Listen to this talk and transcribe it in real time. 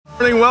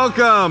Morning,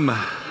 welcome.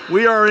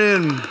 We are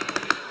in,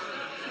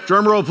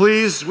 drum roll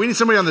please. We need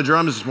somebody on the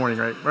drums this morning,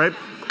 right?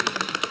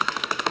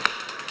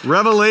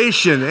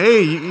 Revelation.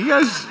 Hey, you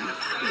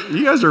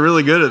guys are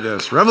really good at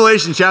this.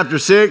 Revelation chapter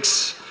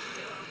 6.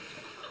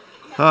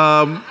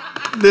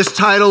 This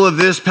title of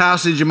this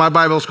passage in my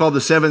Bible is called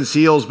the Seven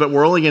Seals, but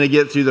we're only going to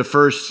get through the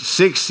first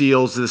 6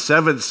 seals. The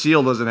 7th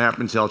seal doesn't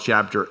happen until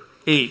chapter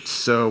 8.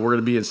 So we're going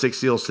to be in 6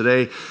 seals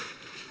today.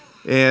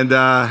 And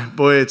I've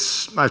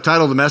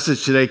titled the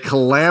message today,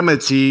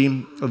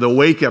 Calamity, the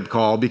Wake-Up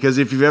Call, because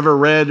if you've ever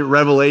read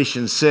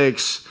Revelation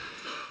 6,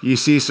 you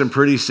see some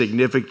pretty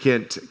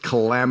significant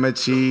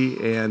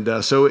calamity,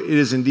 and so it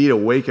is indeed a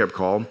wake-up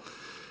call.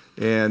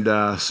 And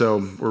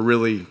so we're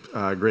really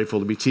grateful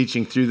to be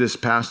teaching through this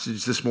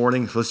passage this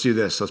morning. Let's do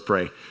this. Let's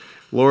pray.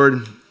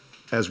 Lord,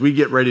 as we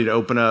get ready to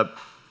open up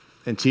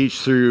and teach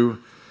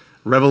through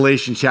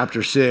Revelation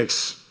chapter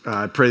 6,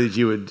 I pray that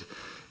you would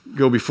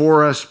go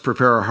before us,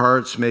 prepare our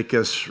hearts, make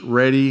us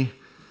ready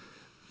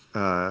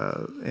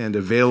and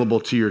available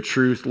to your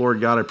truth. Lord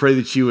God, I pray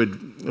that you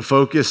would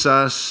focus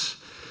us,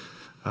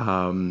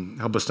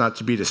 help us not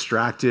to be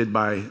distracted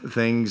by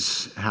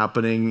things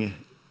happening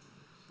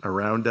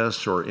around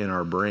us or in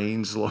our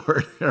brains,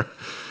 Lord.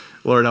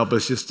 Lord, help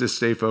us just to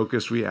stay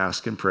focused, we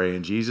ask and pray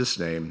in Jesus'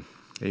 name,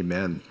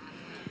 amen.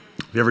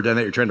 Have you ever done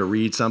that? You're trying to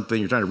read something,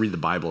 you're trying to read the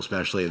Bible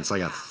especially, and it's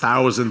like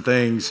 1,000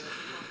 things.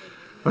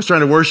 I was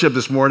trying to worship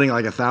this morning,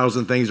 like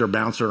 1,000 things are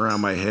bouncing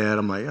around my head.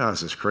 I'm like, oh,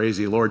 this is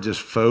crazy. Lord,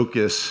 just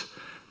focus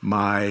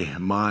my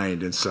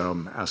mind. And so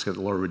I'm asking that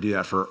the Lord would do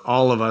that for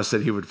all of us,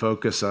 that he would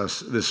focus us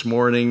this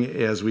morning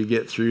as we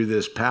get through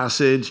this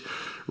passage.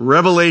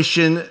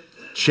 Revelation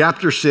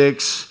chapter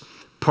 6,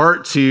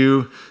 part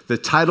 2, the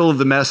title of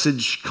the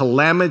message,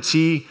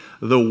 Calamity,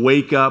 the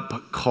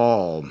Wake-Up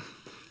Call.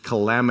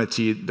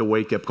 Calamity, the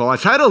Wake-Up Call. I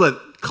titled it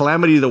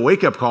Calamity, the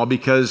Wake-Up Call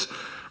because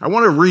I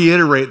want to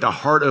reiterate the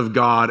heart of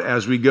God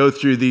as we go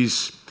through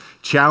these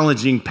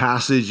challenging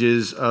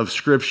passages of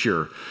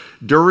Scripture.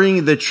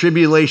 During the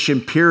tribulation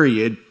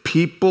period,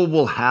 people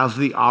will have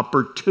the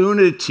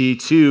opportunity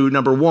to,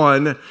 number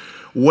one,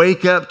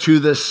 wake up to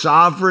the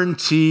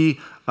sovereignty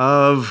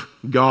of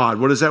God.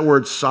 What does that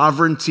word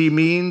sovereignty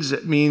means?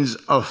 It means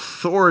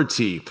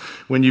authority.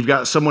 When you've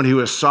got someone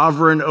who is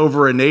sovereign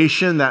over a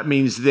nation, that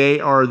means they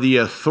are the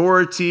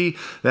authority.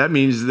 That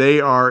means they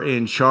are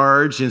in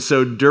charge. And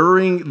so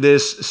during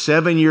this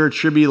 7-year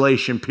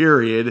tribulation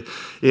period,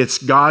 it's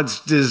God's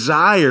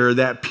desire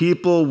that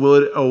people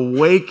would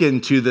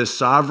awaken to the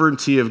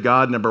sovereignty of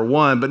God, number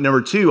one. But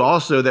number two,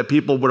 also that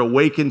people would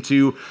awaken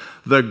to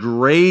the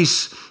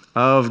grace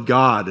of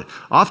God.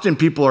 Often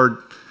people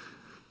are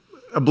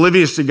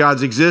oblivious to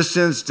God's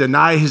existence,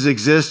 deny his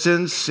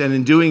existence, and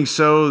in doing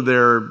so,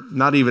 they're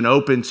not even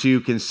open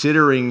to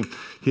considering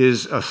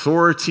his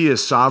authority,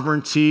 his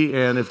sovereignty,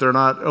 and if they're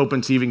not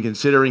open to even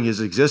considering his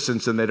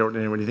existence, then they don't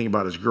know anything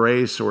about his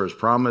grace or his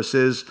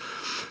promises.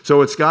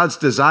 So it's God's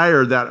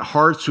desire that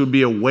hearts would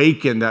be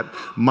awakened, that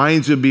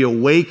minds would be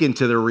awakened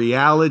to the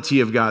reality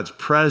of God's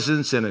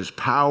presence and his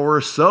power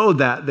so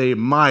that they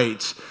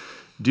might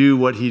do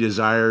what he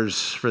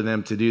desires for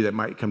them to do, that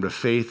might come to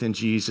faith in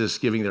Jesus,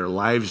 giving their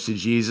lives to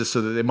Jesus so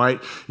that they might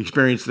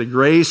experience the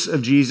grace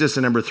of Jesus.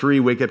 And number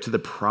 3, wake up to the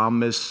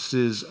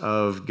promises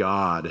of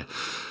God.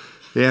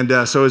 And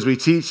so as we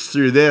teach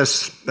through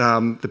this,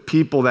 the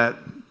people that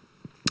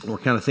we're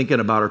kind of thinking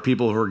about are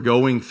people who are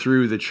going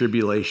through the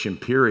tribulation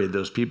period,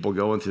 those people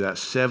going through that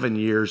 7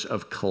 years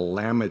of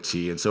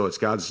calamity. And so it's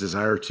God's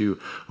desire to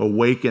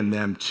awaken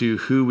them to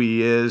who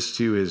he is,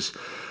 to his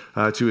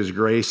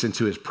grace and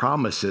to his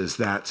promises,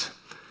 that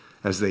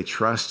as they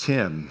trust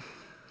him,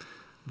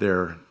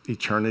 their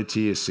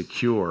eternity is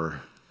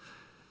secure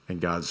and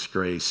God's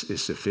grace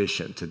is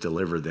sufficient to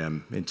deliver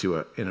them into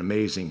an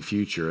amazing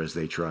future as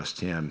they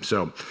trust him.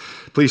 So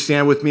please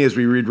stand with me as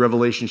we read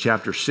Revelation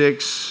chapter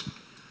 6.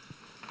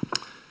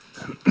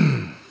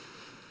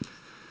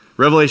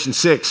 Revelation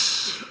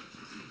 6,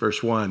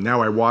 verse 1.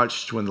 Now I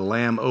watched when the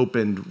Lamb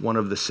opened one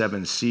of the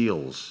 7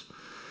 seals.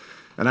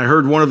 And I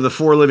heard one of the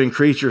 4 living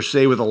creatures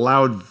say with a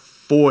loud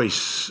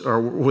voice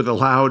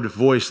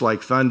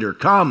like thunder,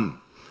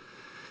 "Come!"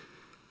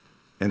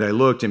 And I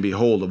looked, and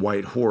behold, a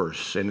white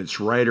horse, and its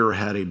rider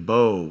had a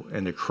bow,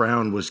 and a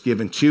crown was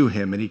given to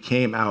him, and he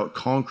came out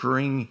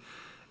conquering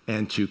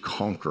and to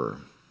conquer.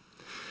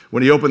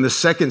 When he opened the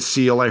 2nd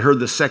seal, I heard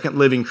the 2nd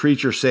living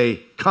creature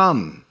say,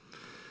 "Come!"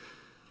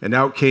 And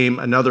out came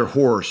another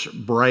horse,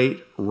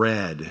 bright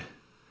red.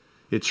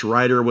 Its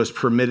rider was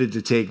permitted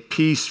to take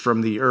peace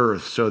from the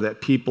earth so that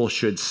people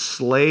should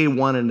slay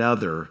one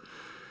another,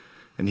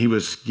 and he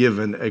was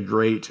given a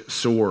great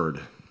sword.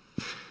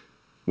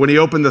 When he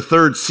opened the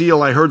 3rd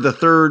seal, I heard the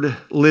 3rd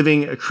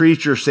living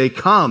creature say,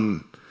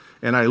 "Come!"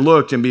 And I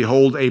looked, and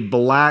behold, a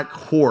black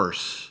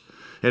horse,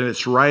 and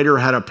its rider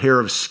had a pair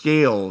of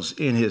scales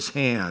in his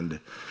hand.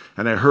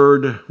 And I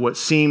heard what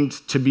seemed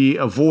to be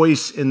a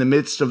voice in the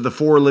midst of the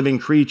 4 living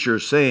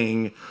creatures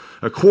saying,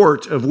 "A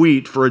quart of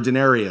wheat for a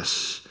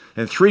denarius,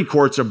 and 3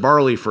 quarts of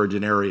barley for a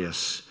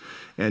denarius,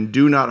 and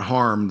do not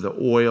harm the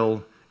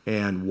oil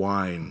and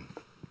wine."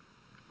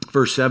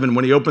 Verse 7,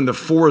 when he opened the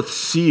fourth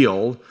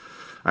seal,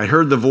 I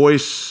heard the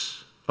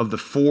voice of the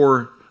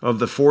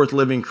fourth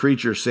living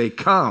creature say,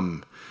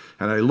 "Come."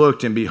 And I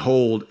looked, and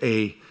behold,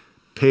 a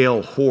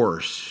pale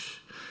horse.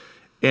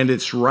 And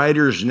its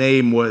rider's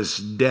name was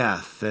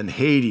Death, and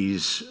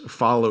Hades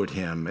followed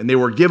him. And they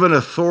were given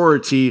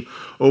authority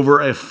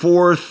over a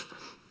fourth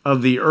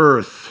of the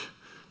earth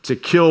to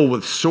kill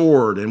with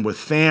sword and with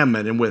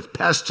famine and with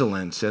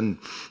pestilence and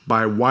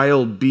by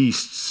wild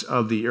beasts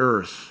of the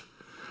earth.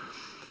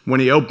 When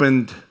he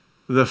opened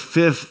the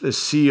fifth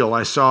seal,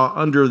 I saw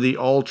under the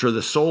altar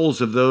the souls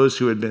of those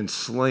who had been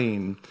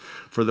slain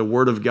for the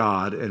word of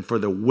God and for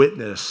the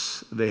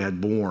witness they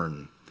had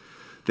borne.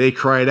 They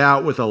cried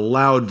out with a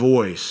loud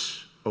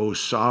voice, "O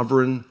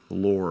sovereign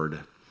Lord,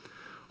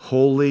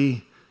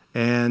 holy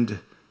and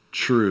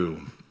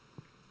true,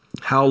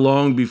 how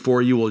long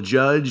before you will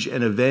judge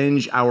and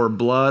avenge our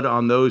blood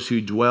on those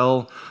who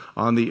dwell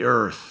on the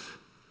earth?"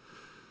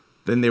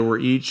 Then they were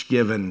each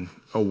given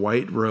a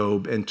white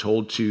robe and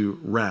told to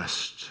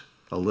rest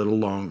a little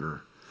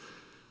longer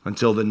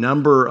until the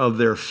number of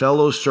their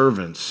fellow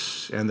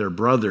servants and their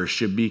brothers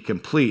should be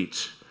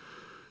complete,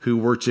 who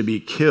were to be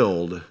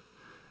killed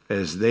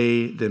as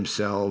they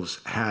themselves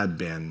had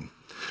been.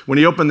 When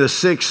he opened the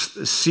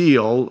sixth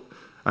seal,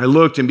 I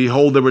looked, and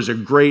behold, there was a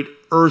great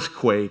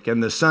earthquake,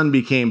 and the sun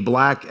became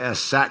black as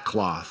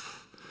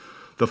sackcloth.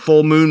 The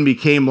full moon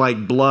became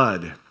like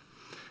blood,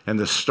 and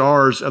the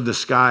stars of the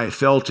sky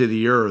fell to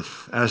the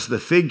earth, as the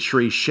fig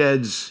tree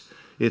sheds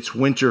its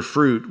winter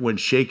fruit when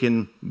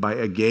shaken by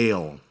a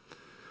gale.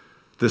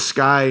 The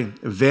sky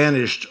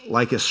vanished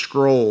like a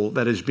scroll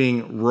that is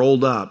being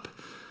rolled up,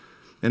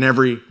 and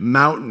every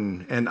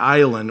mountain and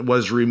island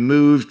was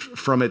removed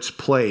from its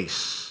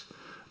place.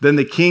 Then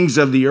the kings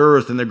of the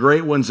earth and the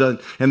great ones and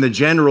the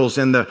generals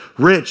and the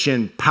rich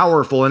and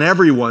powerful and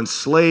everyone,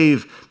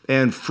 slave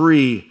and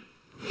free,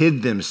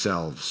 hid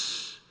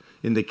themselves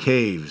in the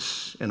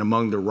caves and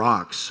among the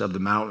rocks of the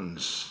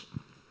mountains,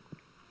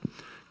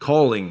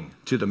 calling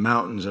to the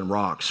mountains and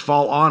rocks,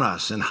 "Fall on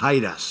us and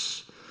hide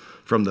us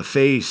from the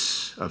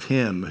face of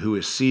him who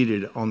is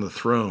seated on the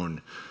throne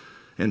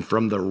and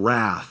from the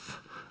wrath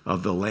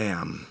of the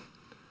Lamb.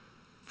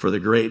 For the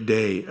great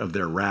day of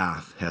their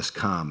wrath has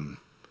come,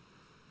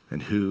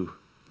 and who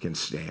can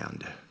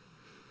stand?"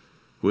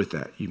 With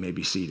that, you may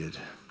be seated.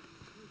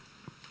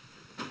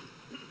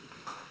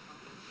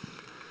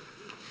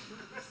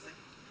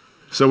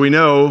 So we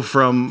know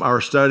from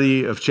our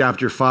study of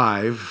chapter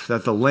 5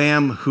 that the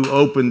Lamb who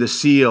opened the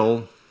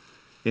seal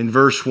in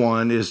verse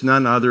 1 is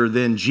none other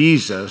than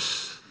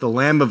Jesus, the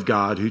Lamb of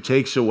God who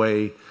takes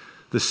away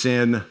the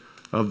sin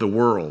of the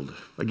world.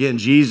 Again,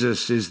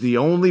 Jesus is the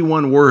only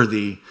one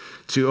worthy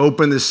to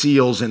open the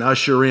seals and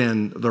usher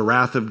in the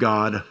wrath of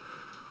God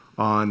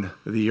on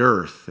the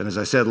earth. And as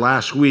I said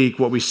last week,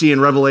 what we see in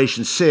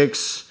Revelation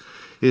 6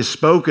 is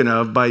spoken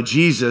of by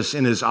Jesus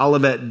in his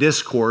Olivet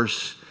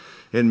Discourse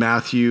in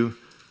Matthew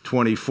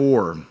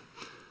 24.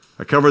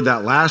 I covered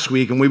that last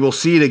week, and we will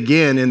see it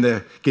again in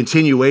the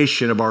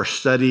continuation of our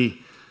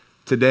study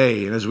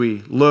today. And as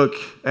we look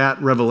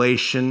at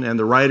Revelation and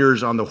the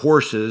riders on the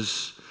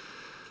horses,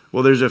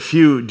 well, there's a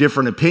few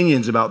different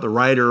opinions about the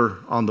rider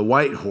on the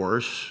white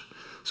horse.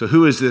 So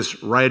who is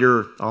this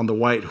rider on the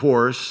white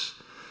horse?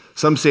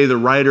 Some say the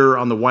rider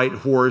on the white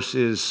horse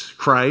is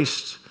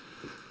Christ.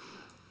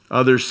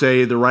 Others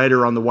say the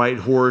rider on the white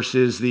horse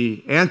is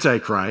the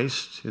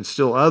Antichrist. And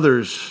still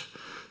others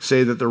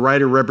say that the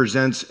rider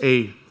represents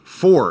a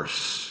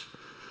force.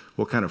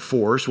 What kind of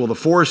force? Well, the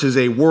force is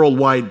a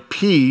worldwide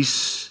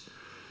peace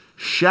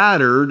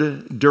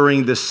shattered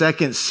during the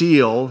second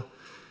seal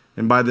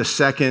and by the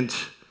second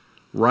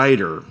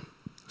rider.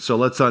 So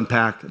let's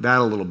unpack that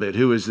a little bit.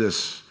 Who is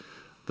this,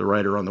 the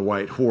rider on the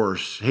white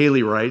horse?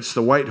 Haley writes,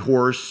 the white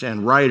horse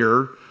and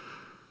rider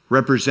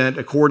represent,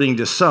 according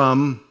to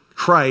some,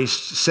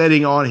 Christ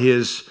setting on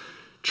his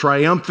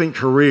triumphant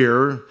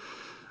career,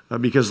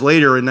 because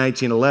later in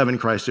 1911,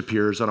 Christ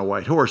appears on a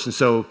white horse. And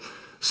so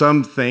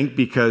some think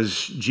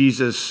because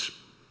Jesus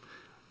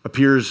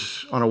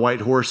appears on a white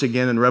horse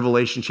again in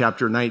Revelation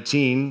chapter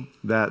 19,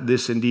 that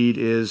this indeed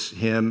is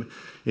him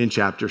in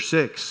chapter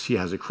 6. He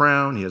has a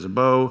crown, he has a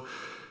bow.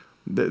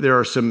 There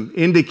are some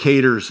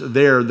indicators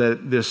there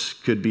that this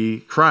could be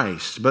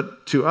Christ.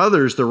 But to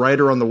others, the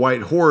rider on the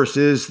white horse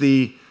is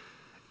the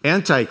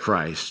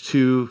Antichrist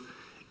who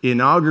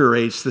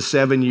inaugurates the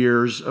 7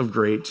 years of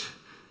great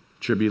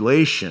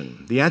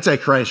tribulation. The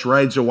Antichrist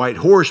rides a white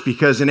horse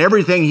because in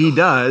everything he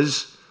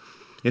does,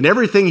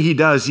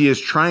 he is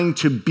trying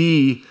to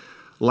be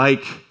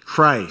like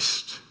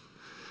Christ.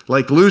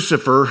 Like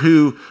Lucifer,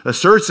 who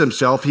asserts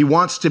himself, he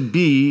wants to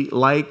be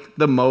like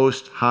the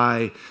Most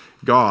High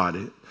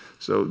God.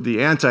 So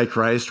the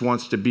Antichrist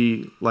wants to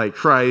be like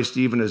Christ,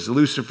 even as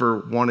Lucifer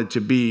wanted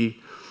to be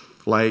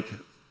like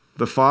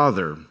the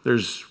Father.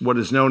 There's what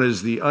is known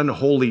as the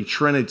unholy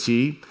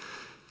Trinity.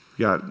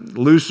 You've got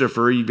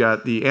Lucifer, you've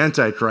got the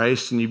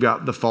Antichrist, and you've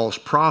got the false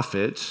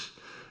prophet,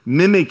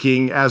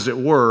 mimicking, as it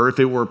were, if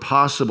it were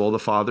possible, the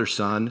Father,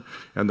 Son,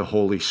 and the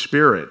Holy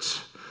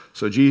Spirit.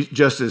 So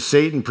just as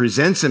Satan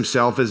presents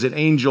himself as an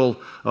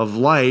angel of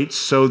light,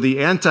 so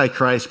the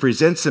Antichrist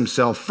presents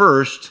himself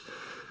first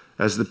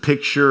as the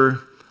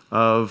picture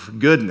of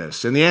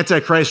goodness. And the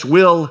Antichrist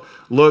will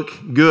look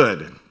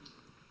good.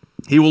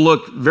 He will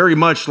look very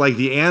much like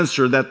the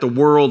answer that the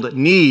world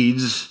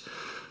needs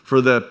for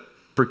the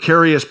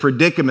precarious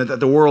predicament that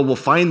the world will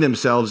find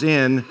themselves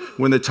in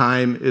when the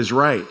time is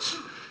right.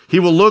 He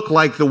will look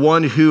like the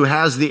one who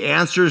has the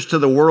answers to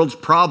the world's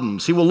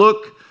problems. He will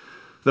look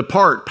the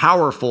part,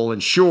 powerful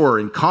and sure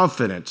and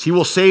confident. He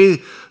will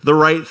say the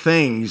right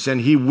things,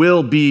 and he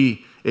will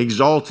be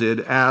exalted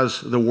as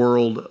the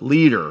world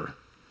leader.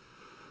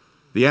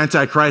 The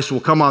Antichrist will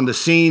come on the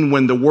scene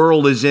when the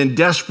world is in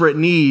desperate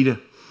need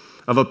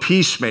of a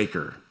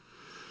peacemaker,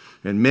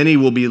 and many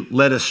will be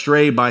led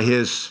astray by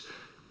his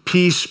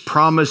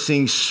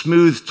peace-promising,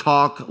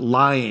 smooth-talk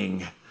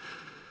lying.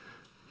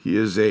 He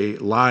is a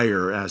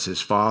liar as his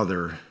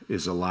father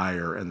is a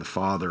liar and the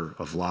father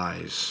of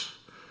lies.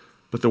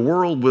 But the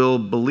world will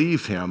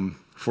believe him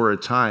for a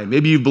time.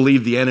 Maybe you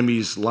believe the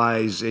enemy's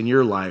lies in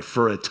your life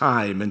for a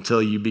time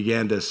until you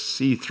began to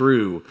see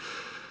through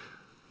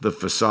the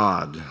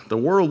facade. The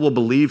world will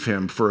believe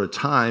him for a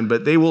time,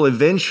 but they will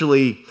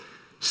eventually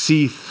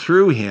see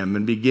through him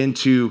and begin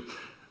to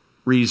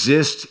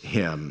resist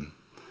him.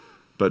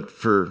 But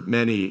for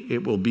many,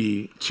 it will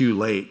be too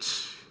late.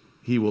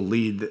 He will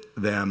lead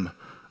them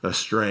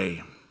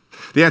astray.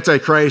 The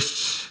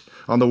Antichrist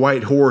on the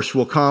white horse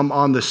will come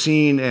on the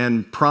scene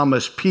and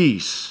promise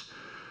peace,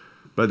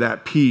 but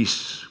that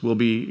peace will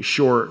be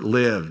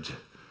short-lived.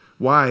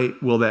 Why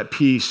will that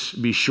peace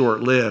be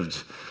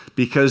short-lived?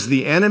 Because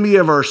the enemy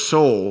of our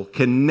soul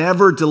can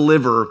never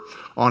deliver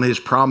on his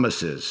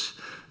promises.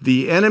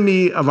 The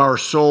enemy of our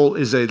soul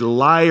is a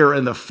liar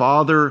and the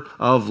father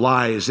of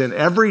lies, and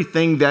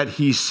everything that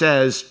he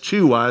says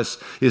to us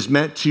is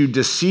meant to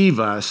deceive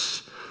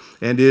us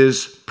and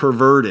is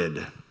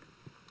perverted.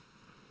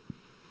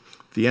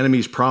 The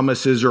enemy's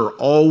promises are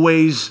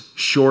always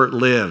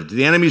short-lived.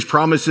 The enemy's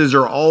promises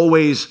are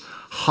always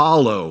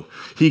hollow.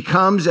 He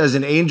comes as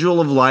an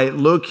angel of light,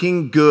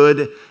 looking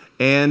good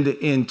and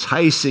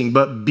enticing,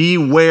 but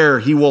beware,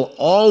 he will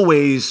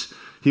always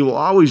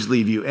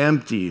leave you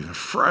empty,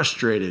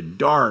 frustrated,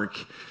 dark,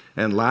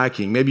 and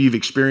lacking. Maybe you've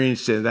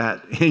experienced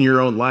that in your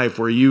own life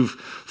where you've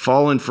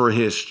fallen for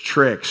his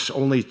tricks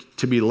only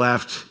to be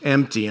left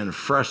empty and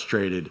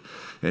frustrated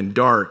and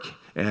dark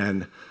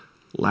and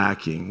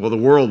lacking. Well, the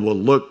world will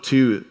look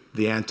to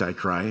the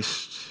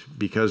Antichrist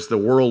because the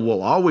world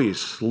will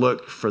always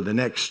look for the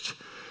next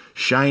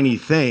shiny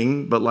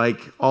thing, but like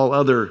all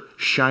other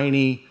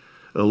shiny,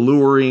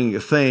 alluring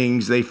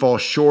things, they fall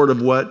short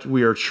of what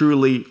we are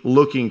truly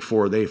looking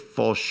for. They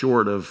fall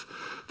short of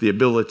the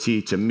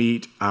ability to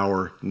meet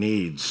our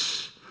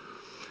needs.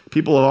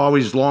 People have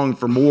always longed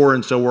for more,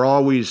 and so we're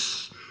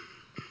always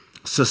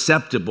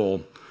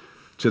susceptible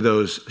to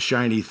those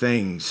shiny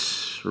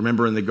things.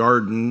 Remember in the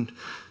garden,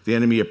 the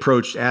enemy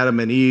approached Adam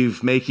and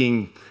Eve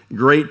making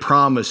great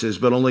promises,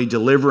 but only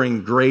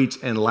delivering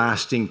great and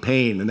lasting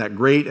pain. And that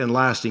great and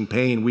lasting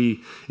pain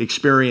we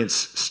experience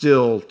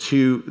still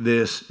to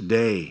this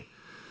day.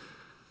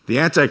 The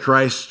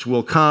Antichrist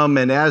will come,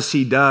 and as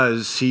he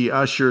does, he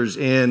ushers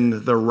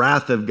in the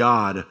wrath of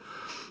God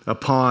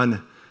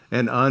upon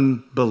an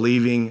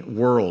unbelieving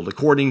world.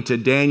 According to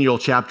Daniel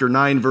chapter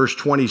 9, verse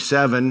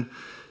 27,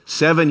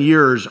 7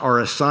 years are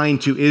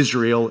assigned to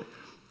Israel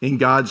in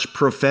God's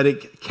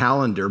prophetic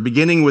calendar,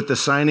 beginning with the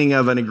signing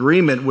of an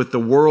agreement with the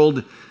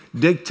world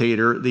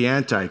dictator, the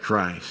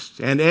Antichrist,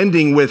 and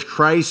ending with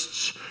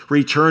Christ's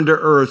return to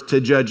earth to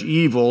judge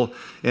evil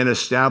and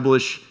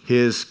establish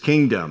his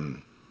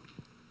kingdom.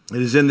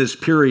 It is in this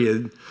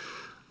period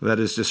that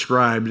is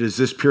described,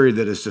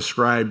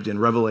 in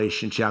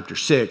Revelation chapter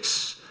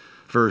 6,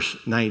 verse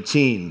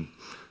 19.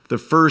 The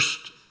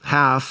first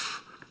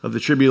half of the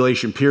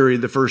tribulation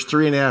period, the first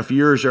 3.5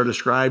 years are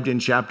described in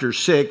chapter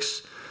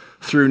 6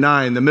 through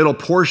 9. The middle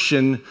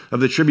portion of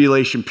the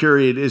tribulation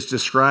period is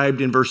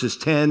described in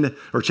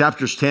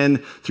chapters 10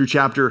 through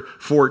chapter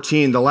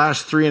 14. The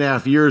last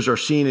 3.5 years are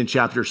seen in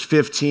chapters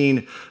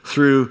 15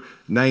 through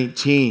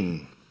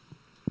 19.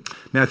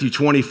 Matthew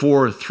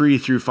 24, 3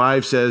 through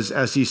 5 says,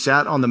 as he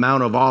sat on the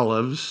Mount of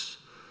Olives,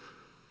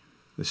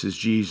 this is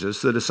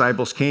Jesus, the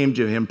disciples came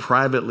to him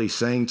privately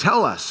saying,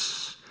 tell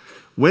us,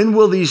 when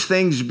will these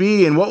things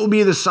be, and what will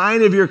be the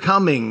sign of your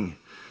coming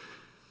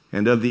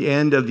and of the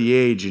end of the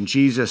age? And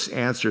Jesus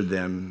answered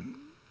them,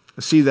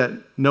 see that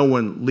no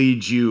one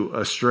leads you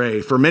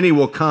astray. For many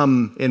will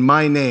come in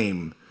my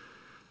name,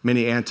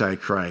 many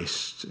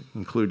antichrists,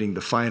 including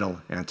the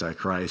final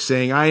Antichrist,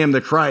 saying, I am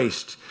the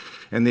Christ,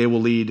 and they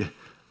will lead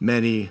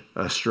many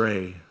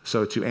astray.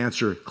 So to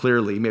answer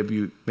clearly,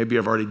 maybe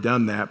I've already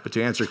done that, but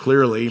to answer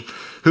clearly,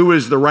 who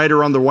is the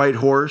rider on the white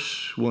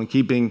horse? Well, in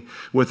keeping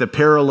with a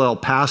parallel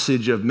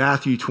passage of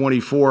Matthew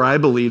 24, I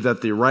believe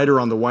that the rider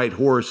on the white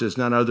horse is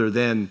none other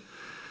than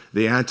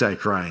the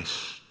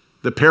Antichrist.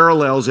 The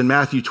parallels in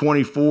Matthew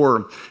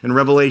 24 and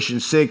Revelation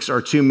 6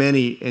 are too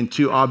many and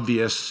too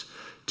obvious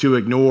to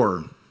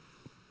ignore.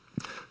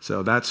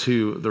 So that's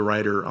who the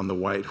rider on the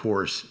white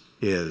horse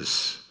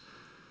is.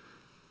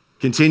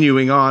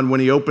 Continuing on, when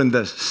he opened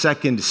the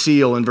second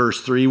seal in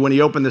verse 3, when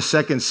he opened the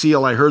second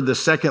seal, I heard the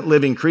second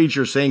living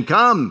creature saying,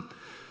 "Come!"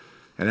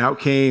 And out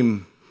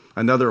came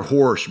another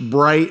horse,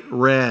 bright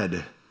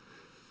red.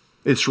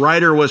 Its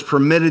rider was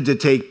permitted to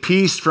take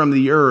peace from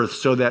the earth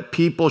so that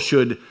people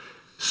should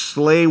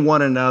slay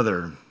one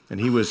another. And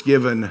he was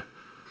given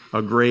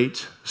a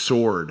great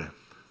sword.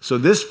 So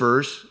this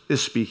verse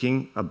is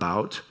speaking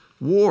about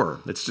war.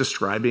 It's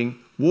describing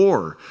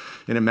war.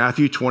 And in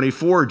Matthew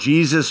 24,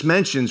 Jesus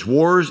mentions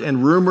wars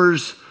and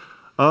rumors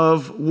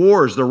of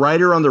wars. The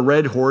rider on the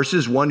red horse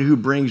is one who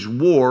brings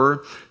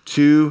war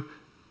to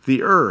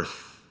the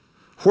earth.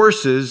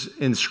 Horses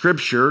in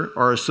Scripture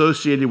are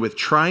associated with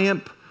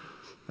triumph,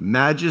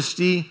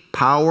 majesty,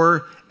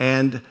 power,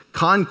 and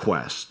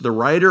conquest. The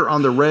rider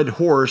on the red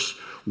horse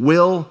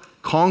will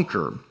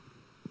conquer.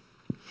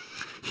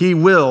 He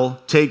will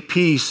take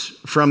peace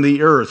from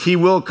the earth. He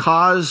will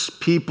cause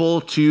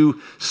people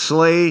to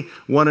slay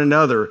one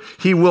another.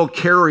 He will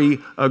carry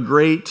a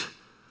great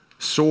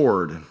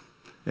sword.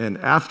 And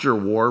after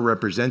war,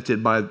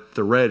 represented by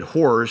the red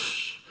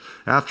horse,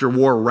 after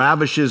war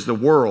ravishes the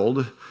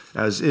world,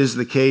 as is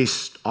the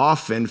case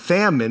often,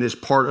 famine is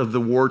part of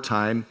the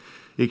wartime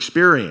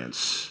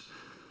experience.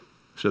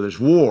 So there's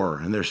war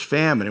and there's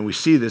famine, and we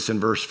see this in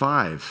verse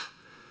 5.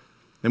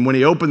 And when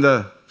he opened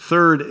the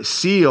third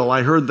seal,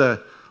 I heard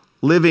the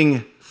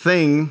living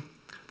thing,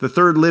 the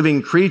third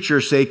living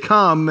creature say,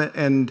 "Come,"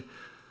 and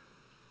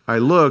I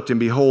looked, and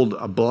behold,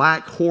 a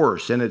black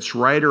horse, and its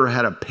rider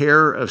had a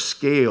pair of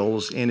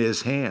scales in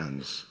his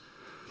hands.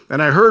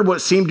 And I heard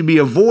what seemed to be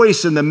a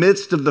voice in the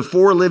midst of the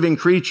four living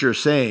creatures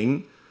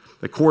saying,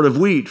 "A quart of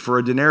wheat for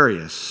a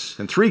denarius,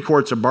 and 3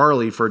 quarts of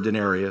barley for a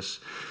denarius,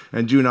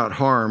 and do not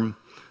harm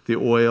the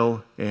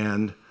oil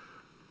and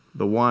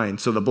the wine."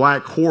 So the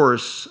black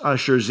horse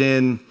ushers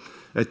in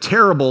a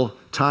terrible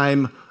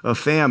time of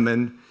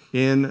famine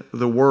in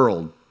the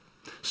world.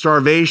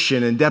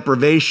 Starvation and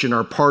deprivation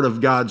are part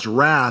of God's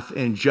wrath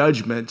and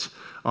judgment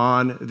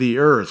on the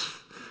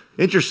earth.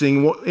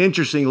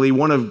 Interestingly,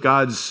 one of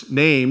God's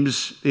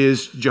names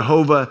is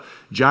Jehovah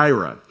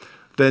Jireh.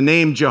 The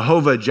name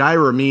Jehovah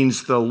Jireh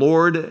means the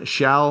Lord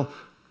shall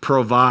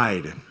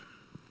provide.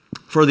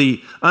 For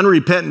the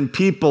unrepentant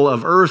people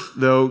of earth,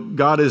 though,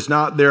 God is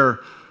not their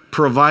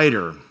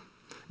provider.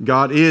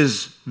 God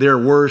is their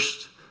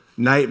worst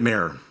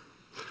nightmare.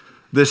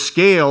 The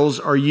scales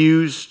are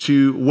used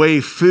to weigh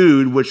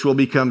food, which will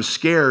become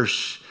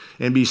scarce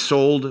and be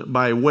sold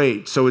by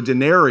weight. So a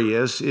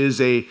denarius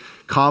is a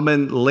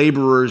common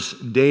laborer's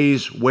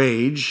day's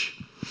wage.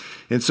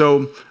 And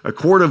so a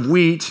quart of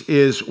wheat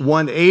is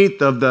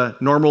 1/8 of the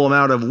normal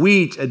amount of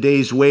wheat a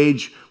day's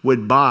wage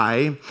would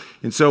buy.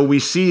 And so we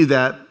see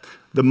that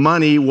the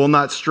money will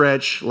not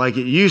stretch like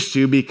it used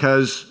to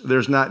because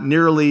there's not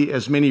nearly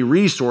as many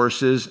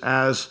resources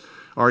as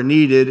are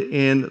needed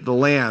in the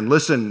land.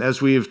 Listen,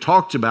 as we've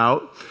talked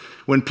about,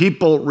 when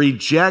people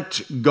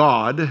reject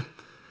God,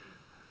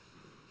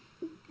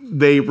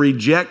 they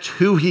reject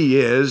who he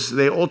is,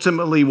 they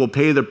ultimately will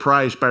pay the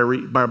price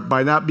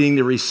by not being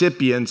the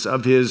recipients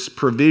of his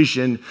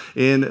provision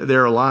in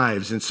their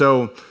lives. And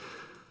so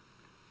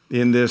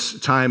in this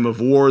time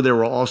of war, there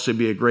will also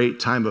be a great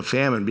time of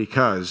famine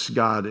because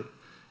God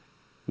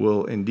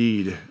will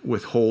indeed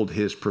withhold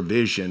his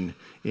provision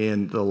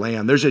in the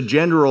land. There's a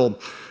general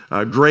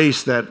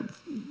grace that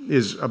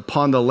is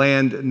upon the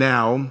land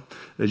now,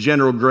 a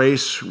general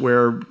grace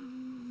where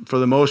for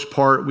the most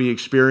part we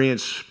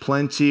experience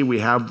plenty, we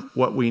have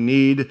what we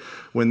need.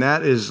 When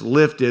that is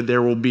lifted,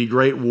 there will be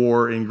great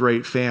war and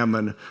great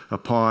famine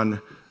upon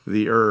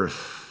the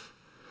earth.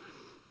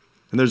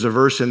 And there's a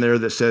verse in there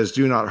that says,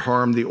 "Do not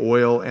harm the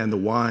oil and the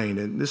wine."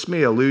 And this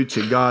may allude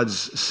to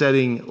God's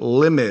setting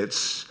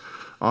limits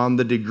on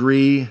the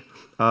degree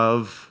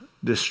of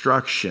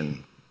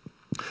destruction.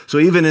 So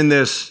even in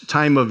this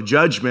time of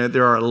judgment,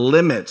 there are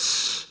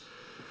limits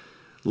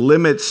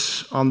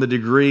on the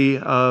degree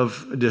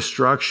of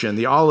destruction.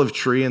 The olive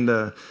tree and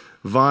the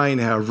vine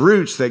have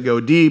roots that go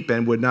deep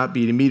and would not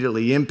be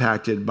immediately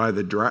impacted by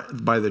the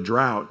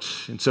drought.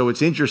 And so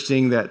it's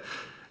interesting that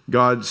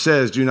God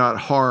says, "Do not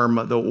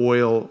harm the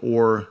oil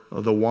or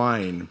the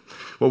wine."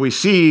 What we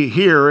see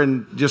here,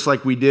 and just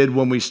like we did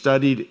when we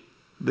studied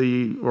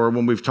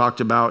when we've talked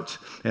about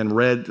and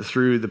read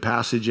through the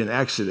passage in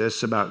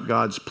Exodus about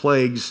God's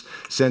plagues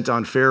sent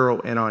on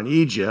Pharaoh and on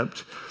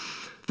Egypt,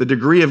 the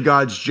degree of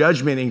God's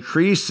judgment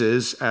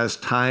increases as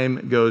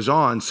time goes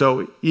on.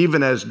 So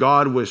even as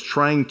God was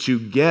trying to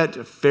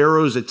get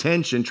Pharaoh's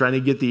attention, trying to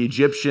get the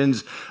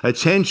Egyptians'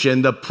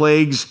 attention, the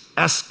plagues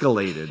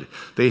escalated.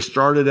 They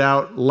started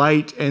out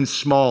light and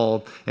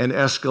small and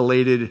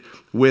escalated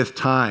with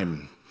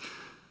time.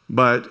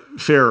 But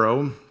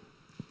Pharaoh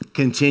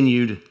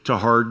continued to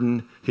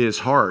harden his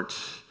heart,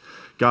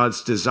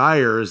 God's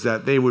desire is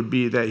that he would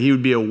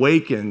be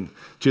awakened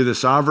to the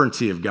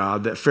sovereignty of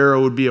God, that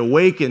Pharaoh would be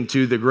awakened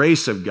to the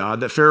grace of God,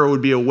 that Pharaoh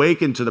would be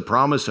awakened to the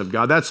promise of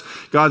God. That's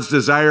God's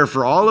desire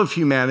for all of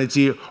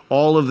humanity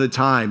all of the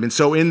time. And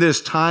so in this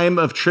time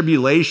of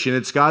tribulation,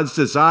 it's God's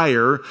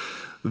desire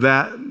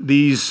that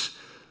these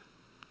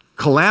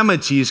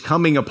calamities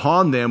coming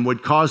upon them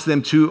would cause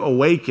them to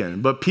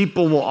awaken. But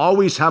people will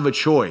always have a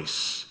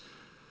choice.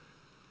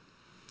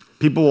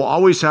 People will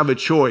always have a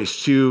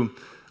choice to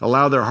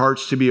allow their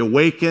hearts to be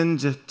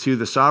awakened to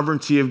the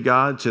sovereignty of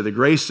God, to the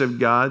grace of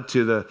God,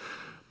 to the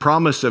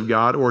promise of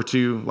God, or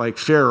to, like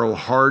Pharaoh,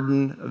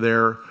 harden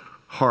their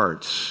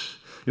hearts.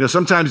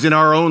 Sometimes in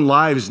our own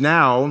lives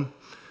now,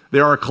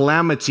 there are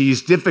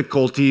calamities,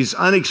 difficulties,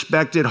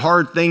 unexpected,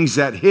 hard things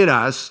that hit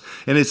us,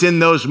 and it's in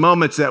those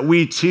moments that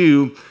we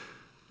too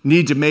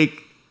need to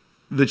make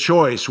the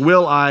choice.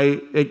 Will I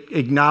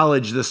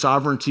acknowledge the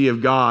sovereignty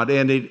of God?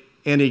 And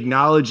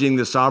acknowledging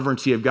the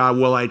sovereignty of God,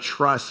 will I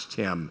trust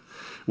him?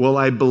 Will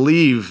I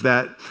believe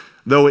that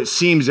though it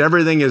seems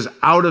everything is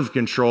out of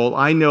control,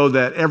 I know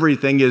that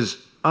everything is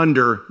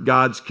under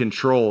God's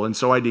control. And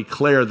so I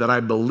declare that I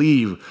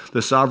believe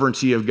the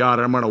sovereignty of God.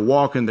 And I'm going to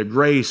walk in the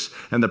grace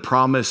and the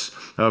promise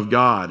of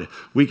God.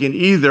 We can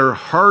either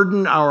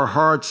harden our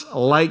hearts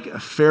like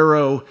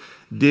Pharaoh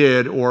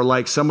did, or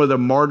like some of the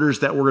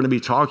martyrs that we're going to be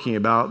talking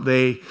about,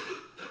 they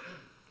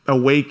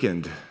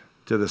awakened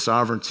to the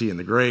sovereignty and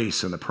the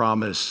grace and the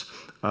promise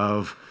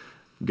of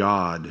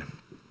God.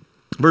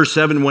 Verse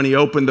 7, when he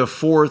opened the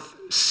fourth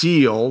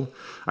seal,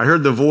 I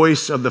heard the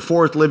voice of the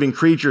fourth living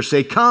creature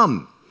say,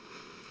 "Come."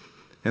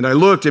 And I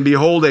looked, and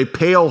behold, a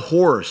pale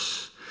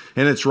horse,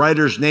 and its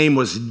rider's name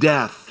was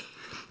Death.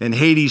 And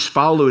Hades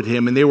followed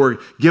him, and they were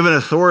given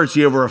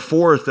authority over a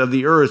fourth of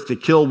the earth to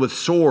kill with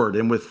sword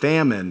and with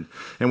famine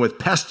and with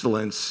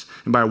pestilence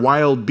and by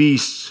wild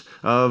beasts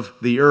of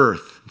the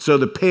earth. So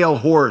the pale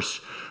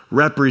horse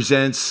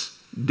represents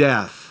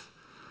death.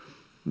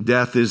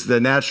 Death is the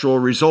natural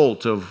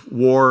result of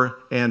war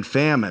and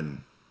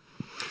famine.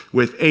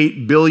 With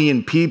 8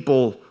 billion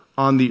people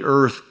on the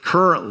earth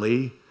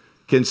currently,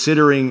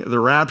 considering the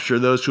rapture,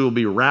 those who will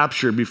be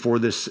raptured before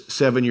this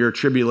 7-year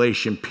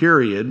tribulation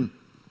period,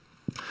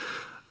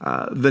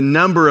 the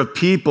number of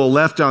people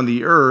left on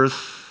the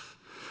earth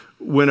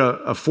when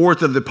a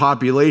fourth of the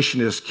population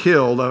is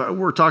killed,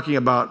 we're talking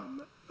about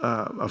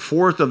a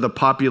fourth of the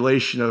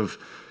population of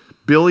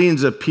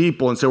billions of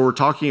people. And so we're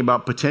talking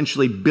about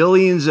potentially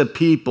billions of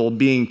people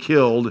being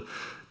killed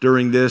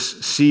during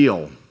this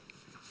seal.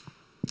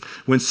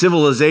 When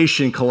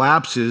civilization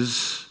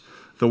collapses,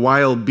 the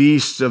wild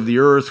beasts of the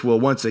earth will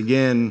once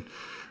again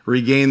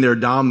regain their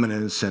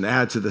dominance and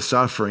add to the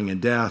suffering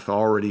and death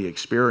already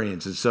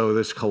experienced. And so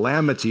this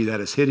calamity that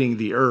is hitting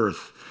the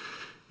earth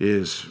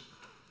is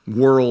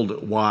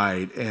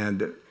worldwide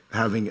and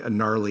having a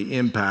gnarly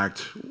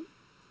impact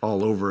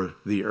all over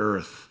the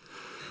earth.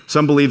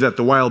 Some believe that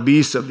the wild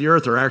beasts of the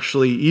earth are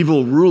actually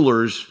evil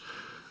rulers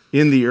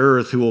in the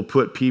earth who will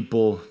put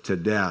people to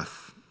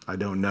death. I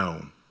don't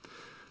know.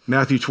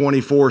 Matthew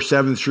 24,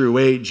 7 through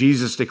 8,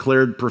 Jesus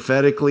declared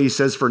prophetically, he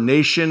says, "For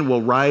nation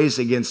will rise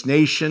against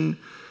nation,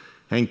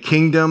 and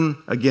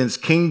kingdom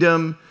against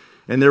kingdom,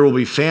 and there will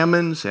be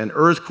famines and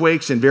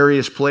earthquakes in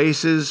various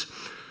places.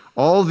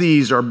 All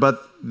these are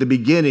but the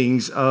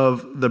beginnings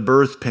of the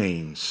birth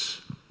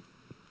pains."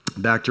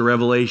 Back to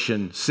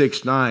Revelation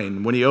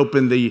 6:9. When he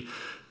opened the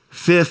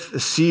fifth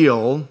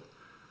seal,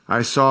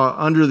 I saw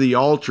under the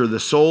altar the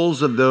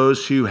souls of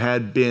those who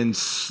had been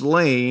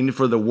slain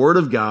for the word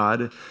of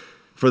God,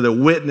 for the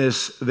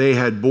witness they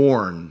had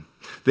borne.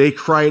 They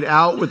cried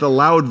out with a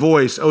loud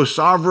voice, "O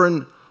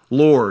sovereign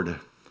Lord,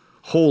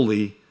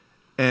 holy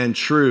and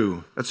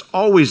true." That's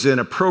always an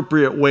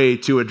appropriate way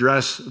to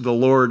address the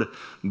Lord,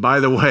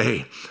 by the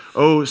way.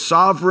 "O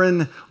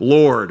sovereign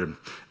Lord."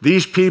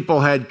 These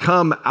people had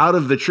come out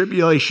of the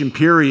tribulation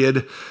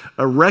period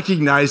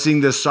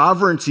recognizing the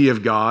sovereignty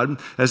of God.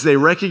 As they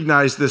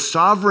recognized the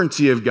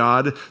sovereignty of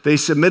God, they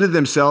submitted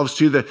themselves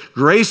to the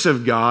grace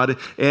of God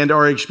and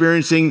are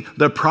experiencing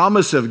the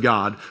promise of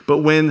God. But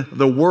when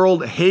the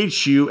world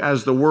hates you,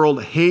 as the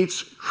world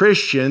hates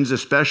Christians,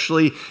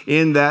 especially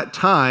in that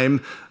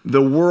time,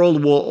 the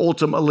world will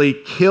ultimately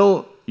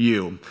kill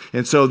you.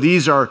 And so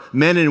these are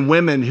men and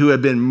women who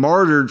have been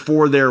martyred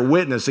for their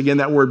witness. Again,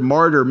 that word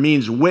martyr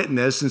means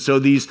witness. And so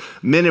these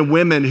men and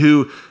women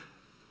who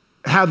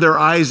had their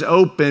eyes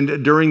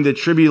opened during the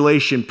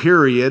tribulation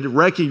period,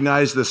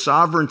 recognized the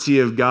sovereignty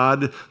of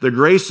God, the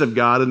grace of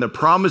God, and the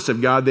promise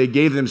of God. They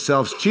gave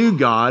themselves to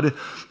God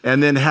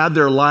and then had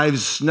their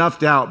lives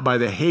snuffed out by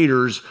the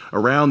haters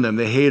around them,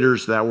 the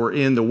haters that were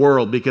in the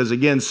world. Because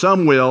again,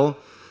 some will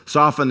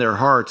soften their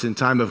hearts in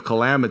time of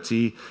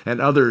calamity,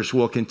 and others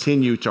will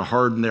continue to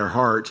harden their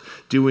heart,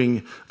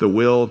 doing the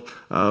will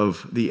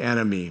of the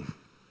enemy.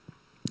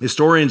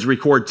 Historians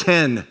record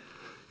 10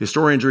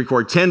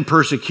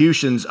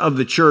 persecutions of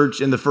the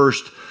church in the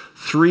first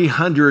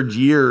 300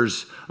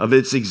 years of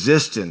its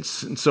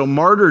existence. And so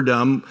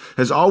martyrdom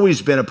has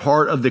always been a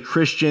part of the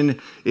Christian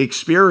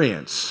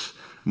experience.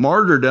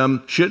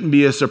 Martyrdom shouldn't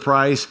be a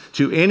surprise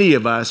to any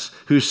of us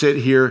who sit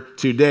here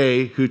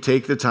today, who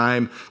take the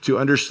time to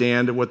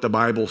understand what the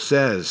Bible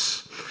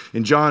says.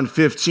 In John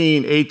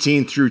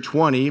 15:18 through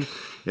 20,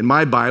 in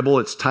my Bible,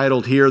 it's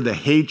titled here, The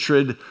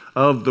Hatred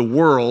of the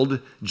World.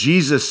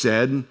 Jesus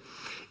said,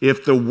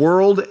 "If the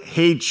world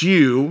hates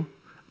you,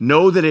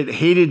 know that it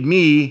hated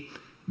me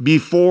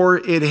before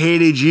it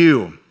hated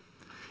you.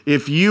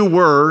 If you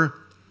were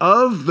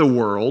of the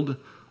world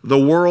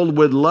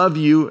would love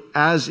you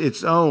as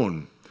its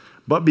own.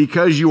 But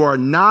because you are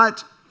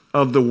not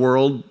of the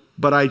world,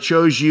 but I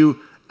chose you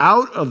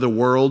out of the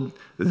world,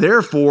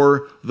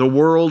 therefore the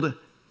world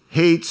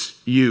hates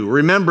you.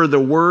 Remember the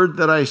word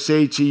that I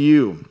say to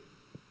you.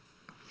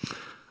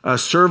 A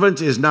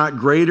servant is not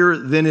greater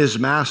than his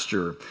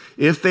master.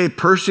 If they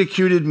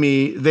persecuted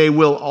me, they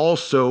will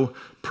also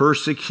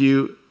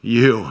persecute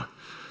you."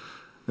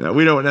 Now,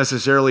 we don't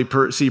necessarily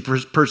see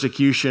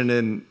persecution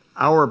in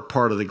our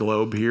part of the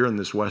globe here in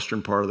this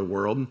western part of the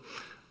world,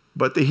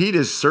 but the heat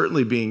is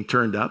certainly being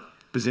turned up.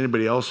 Has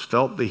anybody else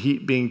felt the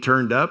heat being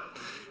turned up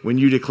when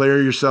you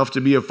declare yourself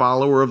to be a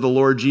follower of the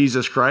Lord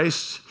Jesus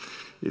Christ?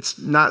 It's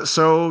not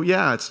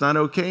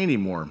okay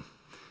anymore.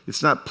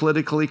 It's not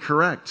politically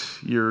correct.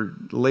 You're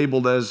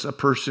labeled as a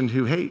person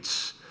who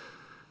hates.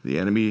 The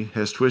enemy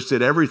has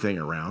twisted everything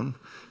around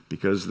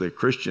because the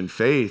Christian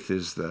faith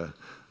is the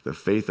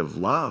faith of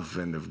love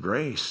and of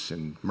grace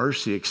and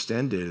mercy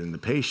extended and the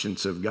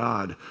patience of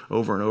God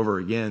over and over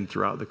again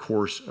throughout the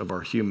course of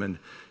our human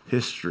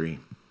history.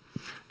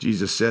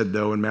 Jesus said,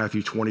 though, in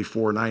Matthew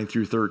 24:9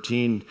 through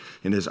 13,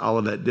 in his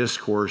Olivet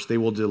Discourse, "They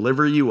will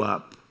deliver you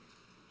up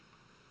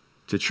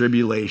to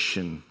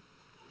tribulation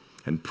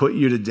and put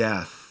you to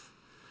death,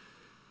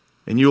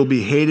 and you will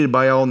be hated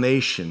by all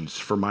nations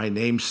for my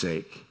name's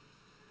sake,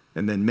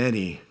 and then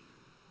many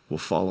will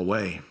fall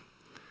away."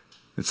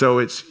 And so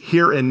it's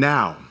here and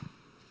now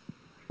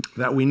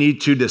that we need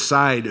to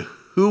decide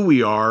who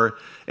we are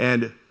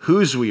and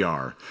whose we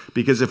are.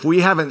 Because if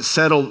we haven't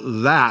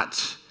settled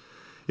that,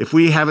 if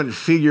we haven't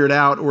figured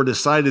out or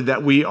decided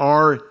that we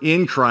are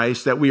in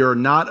Christ, that we are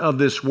not of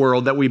this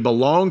world, that we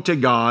belong to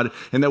God,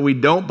 and that we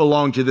don't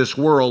belong to this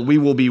world, we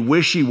will be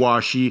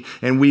wishy-washy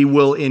and we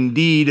will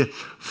indeed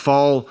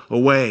fall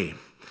away.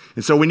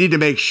 And so we need to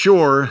make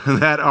sure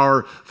that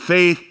our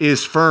faith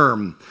is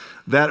firm,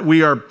 that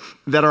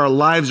our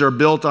lives are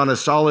built on a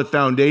solid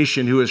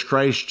foundation, who is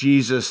Christ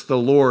Jesus the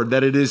Lord,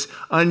 that it is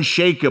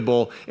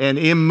unshakable and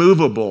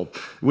immovable.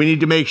 We need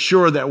to make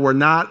sure that we're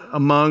not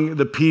among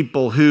the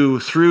people who,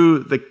 through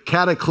the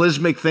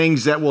cataclysmic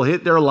things that will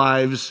hit their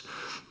lives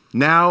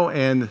now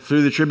and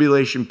through the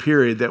tribulation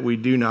period, that we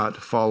do not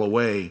fall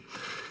away.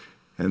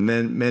 And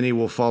then many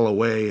will fall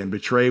away and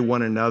betray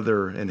one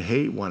another and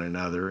hate one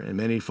another, and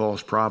many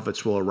false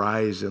prophets will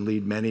arise and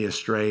lead many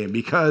astray. And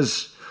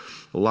because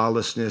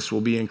lawlessness will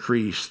be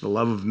increased, the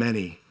love of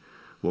many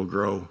will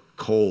grow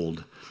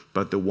cold.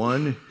 But the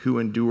one who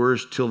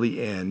endures till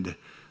the end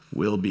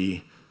will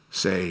be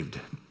saved.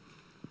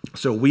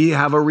 So we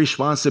have a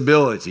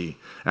responsibility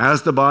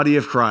as the body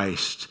of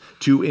Christ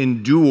to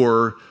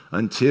endure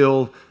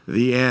until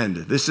the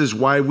end. This is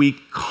why we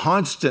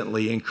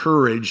constantly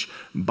encourage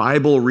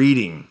Bible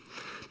reading,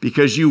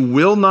 because you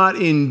will not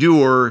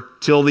endure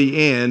till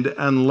the end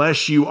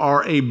unless you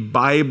are a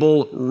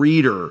Bible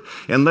reader,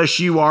 unless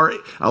you are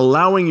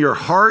allowing your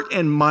heart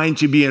and mind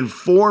to be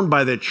informed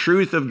by the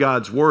truth of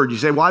God's word. You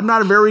say, well, I'm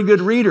not a very good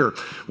reader.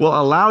 Well,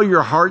 allow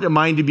your heart and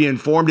mind to be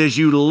informed as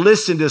you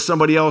listen to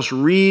somebody else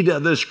read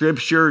the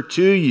scripture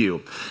to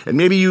you. And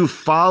maybe you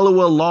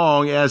follow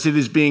along as it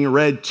is being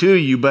read to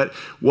you, but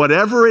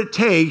whatever it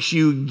takes,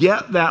 you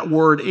get that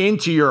word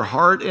into your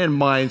heart and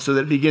mind so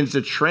that it begins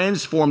to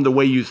transform the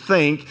way you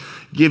think,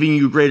 giving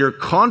you greater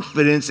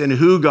confidence in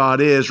who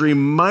God is,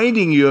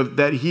 reminding you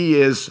that he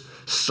is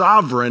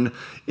sovereign,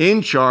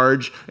 in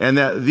charge, and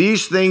that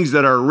these things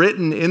that are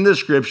written in the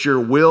scripture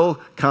will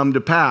come to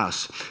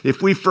pass.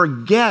 If we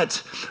forget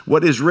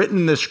what is written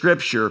in the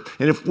scripture,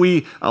 and if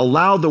we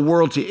allow the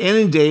world to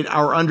inundate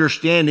our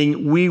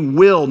understanding, we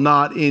will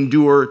not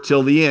endure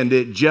till the end.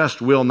 It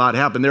just will not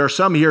happen. There are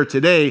some here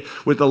today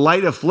with a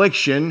light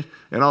affliction,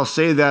 and I'll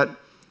say that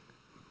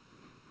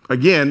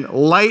again,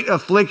 light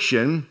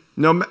affliction,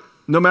 no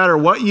matter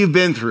what you've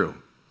been through,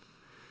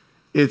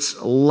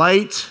 it's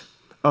light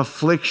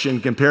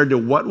affliction compared to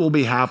what will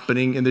be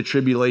happening in the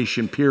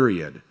tribulation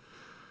period.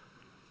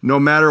 No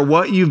matter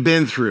what you've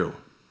been through,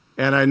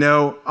 and I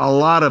know a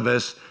lot of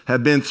us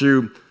have been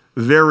through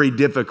very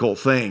difficult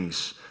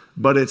things,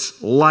 but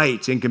it's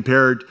light in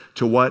compared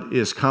to what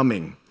is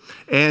coming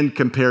and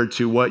compared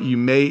to what you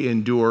may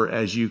endure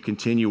as you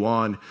continue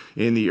on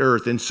in the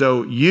earth. And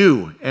so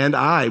you and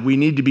I, we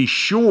need to be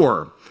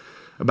sure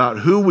about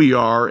who we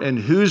are and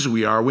whose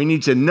we are. We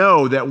need to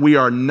know that we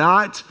are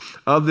not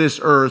of this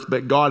earth,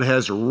 but God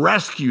has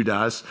rescued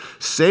us,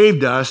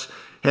 saved us,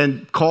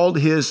 and called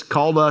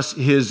us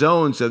his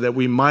own so that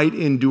we might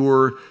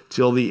endure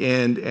till the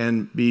end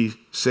and be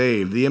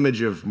saved. The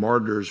image of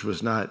martyrs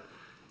was not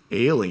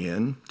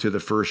alien to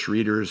the first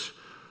readers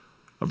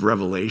of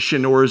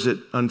Revelation, nor is it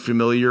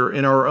unfamiliar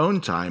in our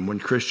own time when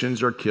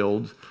Christians are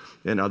killed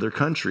in other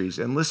countries.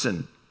 And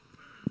listen,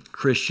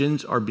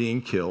 Christians are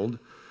being killed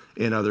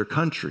in other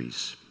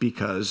countries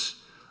because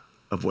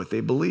of what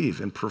they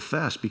believe and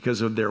profess,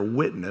 because of their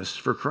witness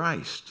for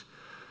Christ.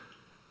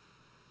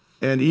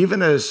 And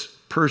even as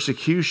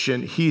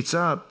persecution heats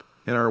up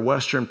in our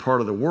western part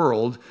of the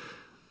world,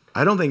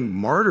 I don't think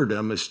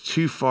martyrdom is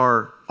too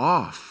far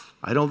off.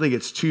 I don't think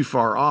it's too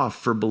far off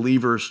for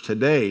believers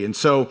today. And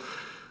so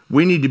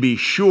we need to be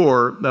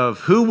sure of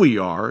who we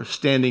are,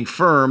 standing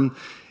firm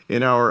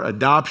in our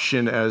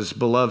adoption as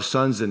beloved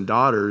sons and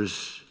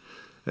daughters,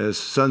 as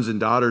sons and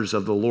daughters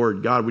of the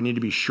Lord God. We need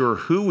to be sure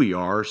who we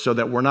are so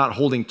that we're not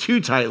holding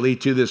too tightly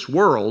to this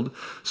world,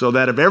 so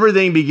that if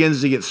everything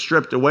begins to get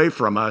stripped away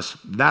from us,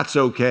 that's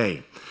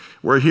okay.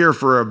 We're here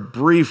for a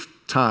brief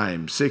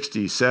time,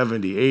 60,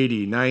 70,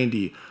 80,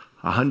 90,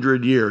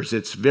 100 years.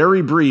 It's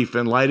very brief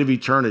in light of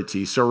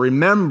eternity. So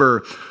remember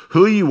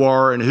who you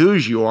are and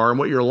whose you are and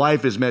what your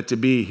life is meant to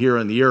be here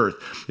on the earth.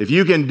 If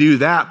you can do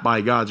that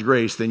by God's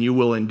grace, then you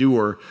will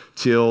endure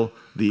till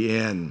the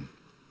end.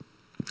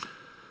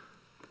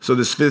 So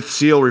this fifth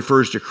seal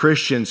refers to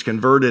Christians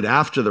converted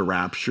after the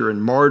rapture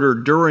and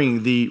martyred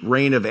during the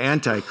reign of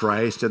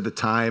Antichrist at the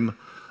time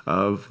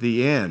of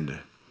the end.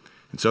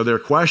 And so their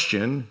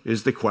question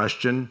is the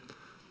question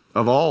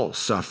of all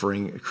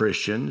suffering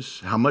Christians.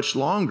 How much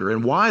longer?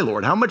 And why,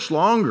 Lord? How much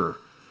longer?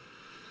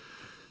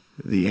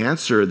 The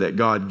answer that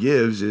God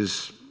gives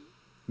is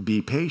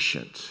be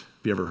patient.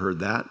 Have you ever heard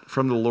that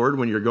from the Lord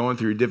when you're going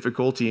through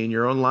difficulty in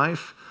your own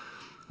life?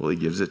 Well, he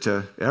gives it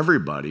to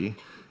everybody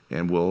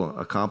and will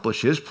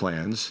accomplish his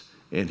plans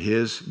in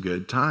his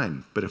good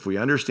time. But if we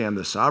understand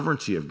the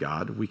sovereignty of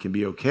God, we can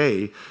be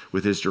okay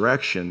with his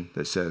direction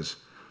that says,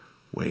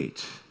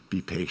 wait, be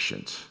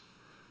patient.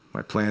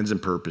 My plans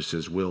and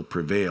purposes will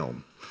prevail.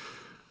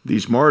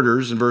 These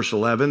martyrs in verse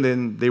 11,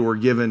 then they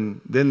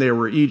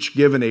were each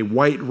given a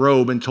white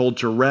robe and told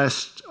to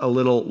rest a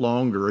little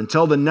longer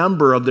until the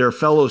number of their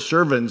fellow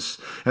servants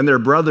and their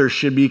brothers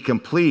should be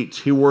complete,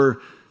 who were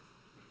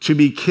to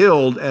be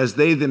killed as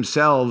they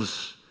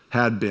themselves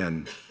had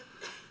been.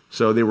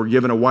 So they were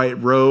given a white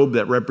robe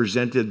that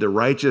represented the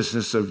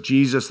righteousness of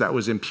Jesus that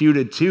was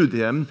imputed to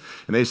them.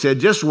 And they said,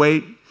 just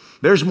wait,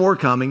 there's more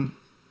coming.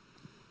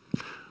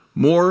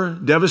 More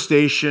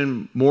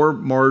devastation, more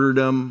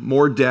martyrdom,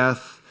 more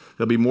death.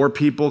 There'll be more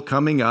people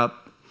coming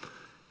up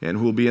and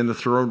who will be in the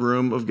throne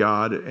room of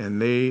God, and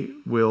they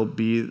will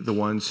be the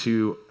ones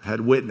who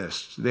had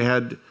witnessed. They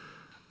had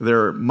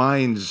their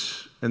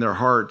minds and their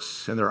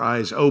hearts and their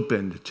eyes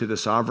opened to the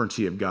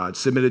sovereignty of God,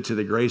 submitted to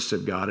the grace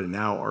of God, and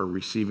now are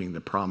receiving the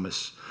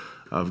promise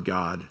of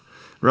God.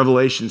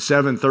 Revelation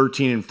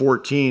 7:13 and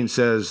 14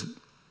 says,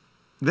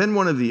 then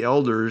one of the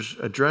elders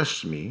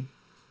addressed me,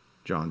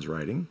 John's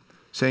writing,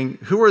 saying,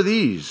 who are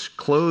these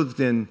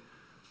clothed in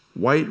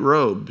white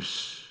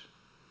robes?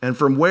 And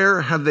from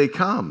where have they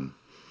come?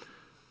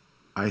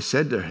 I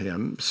said to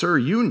him, sir,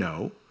 you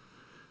know.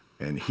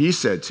 And he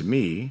said to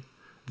me,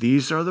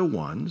 these are the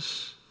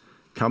ones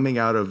coming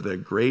out of the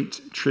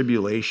great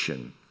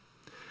tribulation.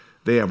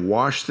 They have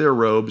washed their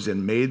robes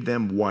and made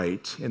them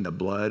white in the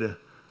blood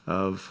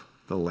of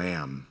the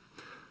Lamb.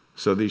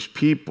 So these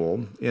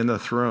people in the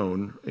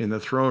throne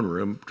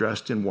room,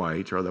 dressed in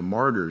white, are the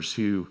martyrs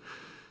who,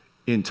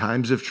 in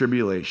times of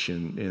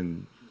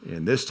tribulation,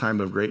 in this time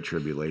of great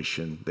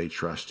tribulation, they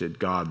trusted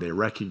God. They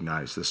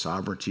recognized the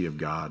sovereignty of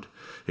God,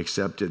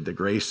 accepted the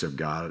grace of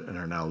God, and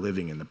are now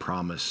living in the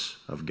promise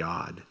of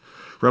God.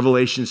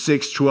 Revelation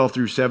 6:12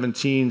 through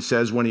 17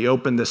 says, when he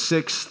opened the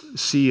sixth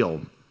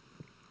seal,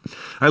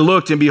 I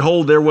looked, and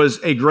behold, there was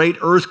a great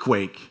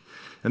earthquake,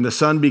 and the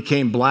sun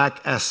became black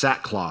as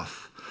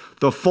sackcloth.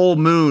 The full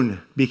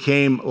moon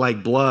became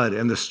like blood,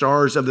 and the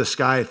stars of the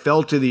sky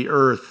fell to the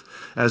earth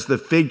as the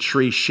fig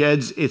tree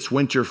sheds its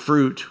winter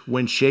fruit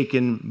when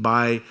shaken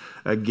by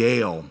a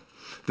gale.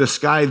 The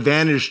sky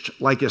vanished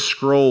like a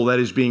scroll that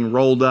is being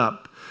rolled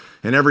up,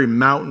 and every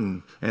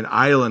mountain and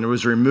island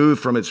was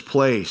removed from its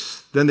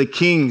place. Then the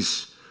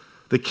kings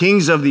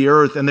of the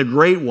earth and the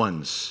great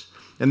ones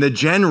and the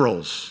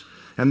generals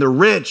and the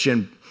rich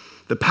and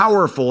the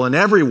powerful and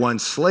everyone,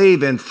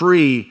 slave and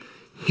free,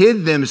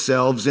 hid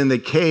themselves in the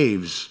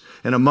caves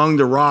and among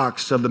the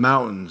rocks of the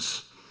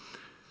mountains,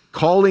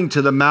 calling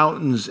to the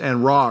mountains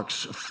and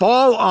rocks,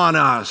 fall on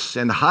us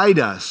and hide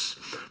us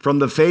from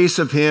the face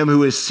of him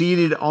who is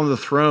seated on the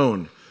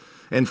throne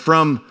and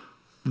from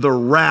the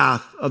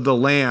wrath of the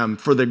Lamb.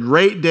 For the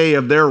great day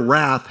of their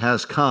wrath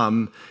has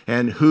come,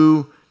 and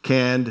who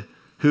can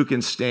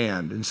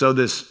stand? And so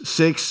this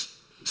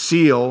sixth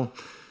seal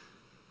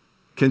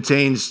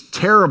contains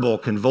terrible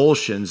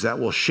convulsions that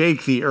will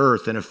shake the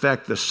earth and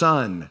affect the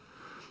sun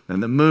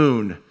and the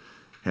moon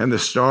and the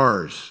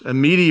stars. A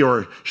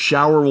meteor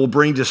shower will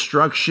bring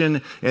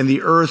destruction, and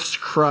the earth's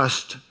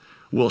crust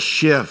will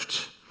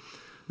shift.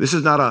 This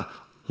is not a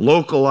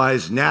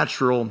localized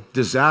natural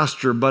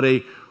disaster, but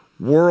a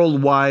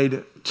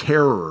worldwide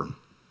terror.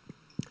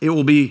 It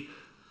will be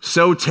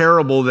so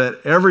terrible that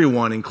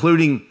everyone,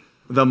 including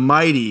the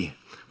mighty,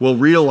 will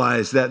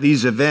realize that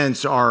these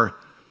events are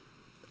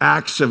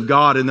acts of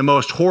God in the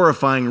most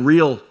horrifying,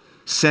 real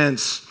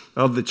sense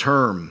of the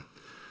term.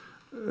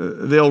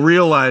 They'll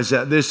realize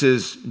that this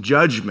is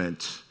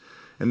judgment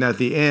and that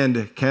the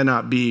end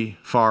cannot be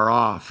far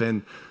off.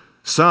 And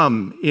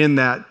some in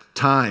that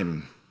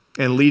time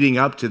and leading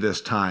up to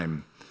this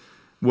time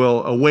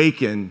will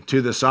awaken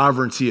to the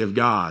sovereignty of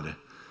God.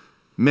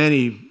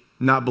 Many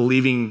not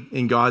believing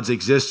in God's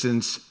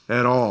existence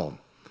at all.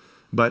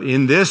 But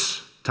in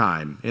this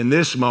time, in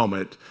this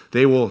moment,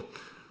 they will,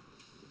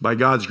 by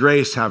God's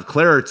grace, have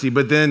clarity,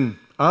 but then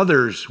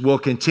others will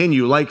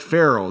continue, like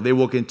Pharaoh, they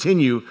will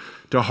continue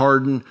to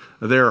harden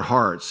their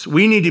hearts.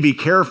 We need to be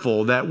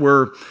careful that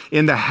we're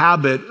in the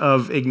habit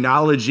of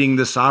acknowledging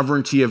the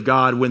sovereignty of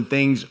God when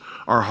things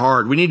are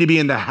hard. We need to be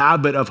in the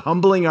habit of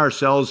humbling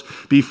ourselves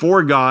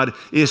before God,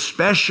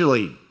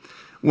 especially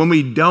when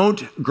we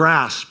don't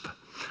grasp,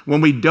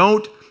 when we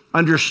don't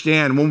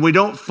understand, when we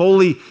don't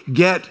fully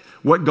get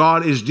what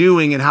God is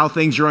doing and how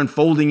things are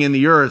unfolding in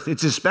the earth.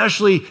 It's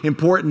especially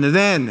important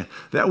then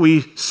that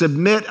we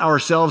submit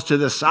ourselves to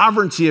the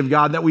sovereignty of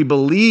God, that we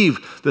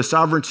believe the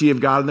sovereignty of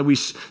God, and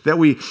that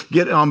we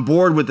get on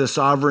board with the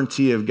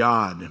sovereignty of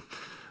God.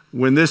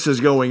 When this is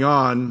going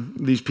on,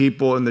 these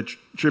people in the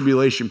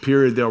tribulation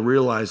period, they'll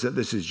realize that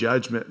this is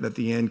judgment, that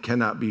the end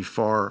cannot be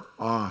far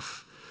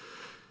off.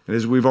 And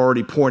as we've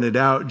already pointed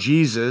out,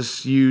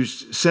 Jesus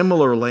used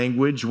similar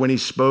language when he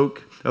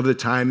spoke of the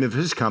time of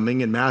his coming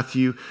in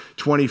Matthew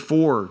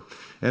 24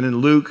 and in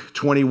Luke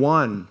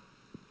 21.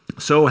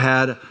 So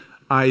had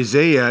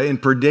Isaiah in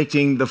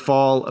predicting the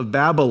fall of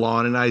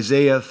Babylon in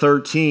Isaiah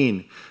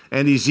 13,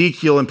 and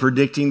Ezekiel in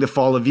predicting the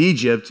fall of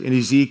Egypt in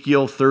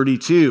Ezekiel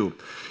 32.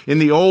 In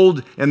the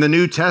Old and the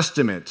New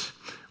Testament,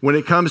 when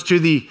it comes to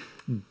the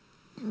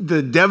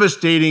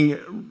devastating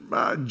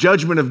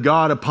judgment of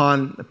God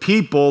upon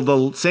people,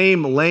 the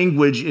same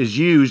language is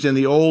used in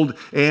the Old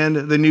and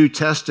the New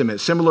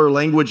Testament. Similar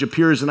language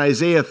appears in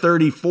Isaiah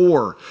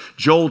 34,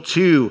 Joel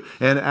 2,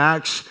 and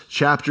Acts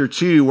chapter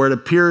 2, where it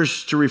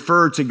appears to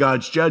refer to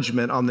God's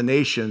judgment on the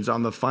nations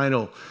on the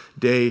final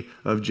day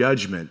of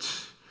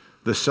judgment.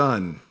 The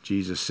sun,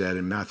 Jesus said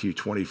in Matthew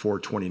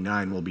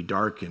 24:29, will be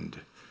darkened,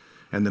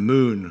 and the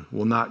moon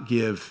will not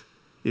give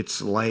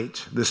its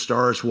light. The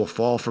stars will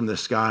fall from the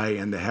sky,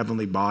 and the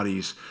heavenly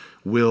bodies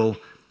will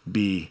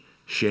be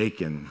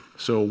shaken.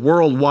 So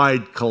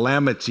worldwide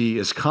calamity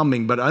is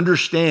coming, but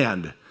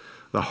understand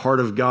the heart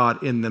of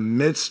God in the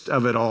midst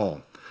of it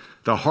all.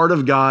 The heart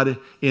of God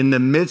in the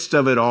midst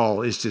of it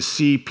all is to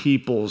see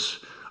people's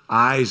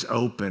eyes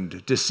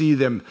opened, to see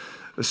them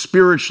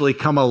spiritually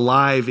come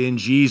alive in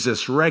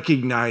Jesus,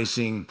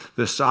 recognizing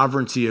the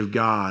sovereignty of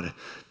God,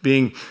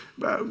 being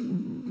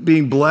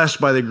blessed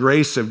by the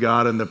grace of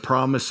God and the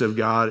promise of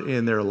God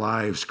in their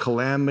lives.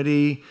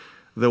 Calamity,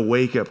 the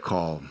wake-up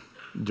call.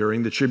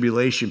 During the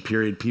tribulation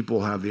period,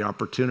 people have the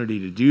opportunity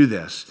to do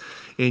this.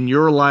 In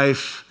your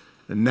life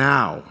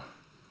now,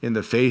 in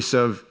the face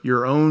of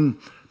your own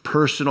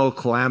personal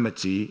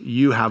calamity,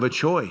 you have a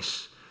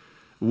choice.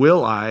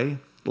 Will I,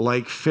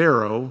 like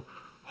Pharaoh,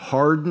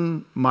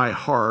 harden my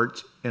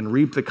heart and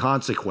reap the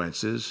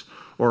consequences,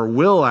 or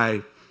will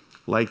I,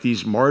 like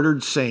these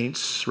martyred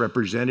saints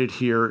represented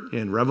here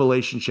in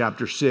Revelation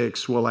chapter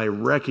 6, will I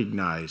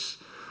recognize,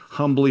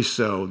 humbly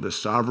so, the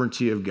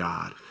sovereignty of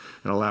God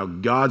and allow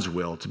God's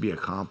will to be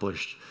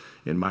accomplished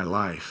in my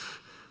life?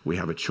 We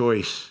have a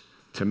choice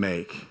to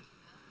make,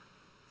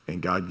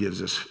 and God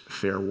gives us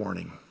fair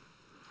warning.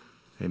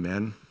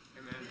 Amen?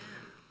 Amen.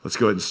 Let's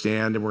go ahead and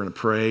stand, and we're going to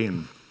pray.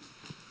 And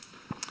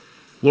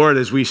Lord,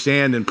 as we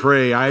stand and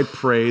pray, I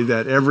pray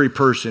that every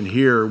person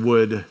here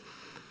would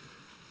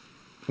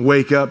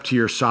wake up to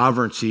your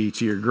sovereignty,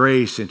 to your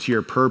grace, and to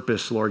your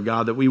purpose, Lord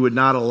God, that we would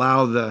not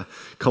allow the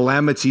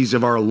calamities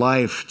of our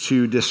life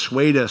to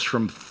dissuade us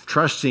from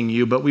trusting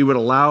you, but we would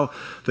allow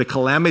the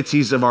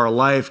calamities of our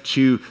life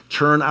to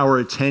turn our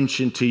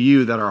attention to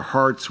you, that our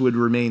hearts would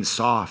remain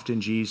soft in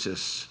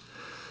Jesus.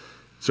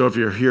 So if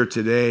you're here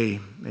today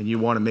and you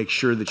want to make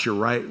sure that you're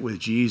right with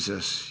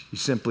Jesus, you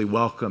simply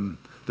welcome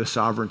the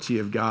sovereignty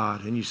of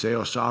God, and you say,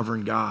 "Oh,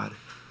 sovereign God,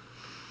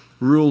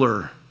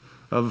 ruler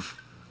of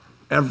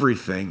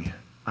everything,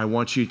 I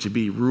want you to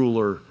be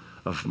ruler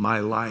of my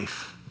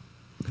life."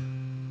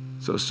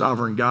 So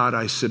sovereign God,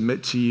 I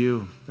submit to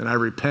you, and I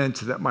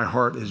repent that my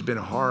heart has been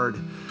hard.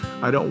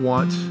 I don't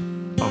want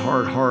a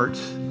hard heart.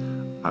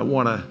 I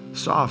want a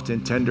soft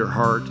and tender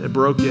heart, a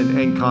broken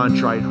and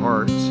contrite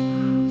heart.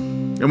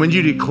 And when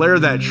you declare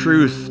that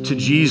truth to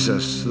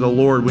Jesus, the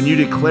Lord, when you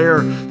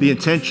declare the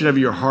intention of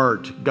your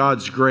heart,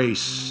 God's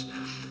grace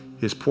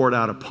is poured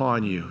out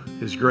upon you.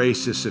 His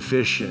grace is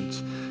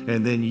sufficient.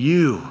 And then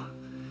you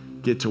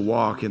get to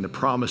walk in the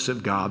promise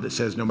of God that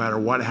says no matter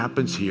what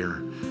happens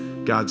here,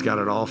 God's got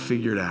it all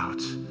figured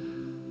out.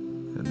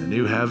 And the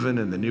new heaven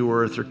and the new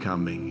earth are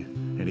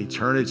coming. And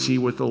eternity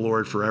with the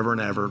Lord forever and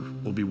ever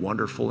will be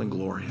wonderful and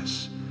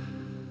glorious.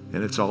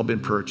 And it's all been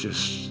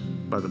purchased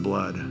by the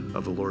blood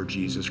of the Lord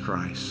Jesus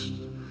Christ.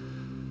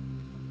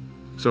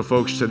 So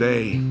folks,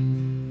 today,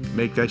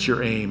 make that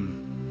your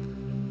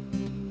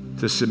aim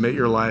to submit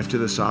your life to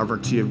the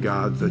sovereignty of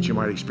God, that you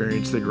might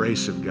experience the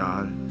grace of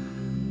God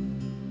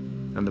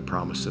and the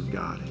promise of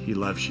God. He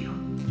loves you.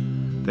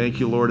 Thank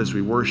you, Lord, as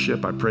we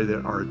worship. I pray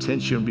that our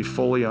attention will be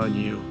fully on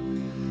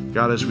you.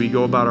 God, as we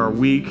go about our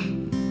week,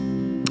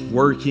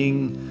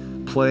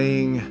 working,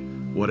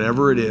 playing,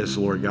 whatever it is,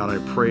 Lord God, I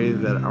pray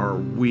that our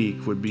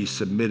week would be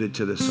submitted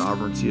to the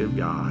sovereignty of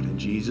God. In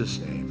Jesus'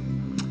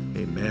 name,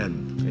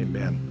 amen.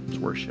 Amen. Let's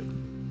worship.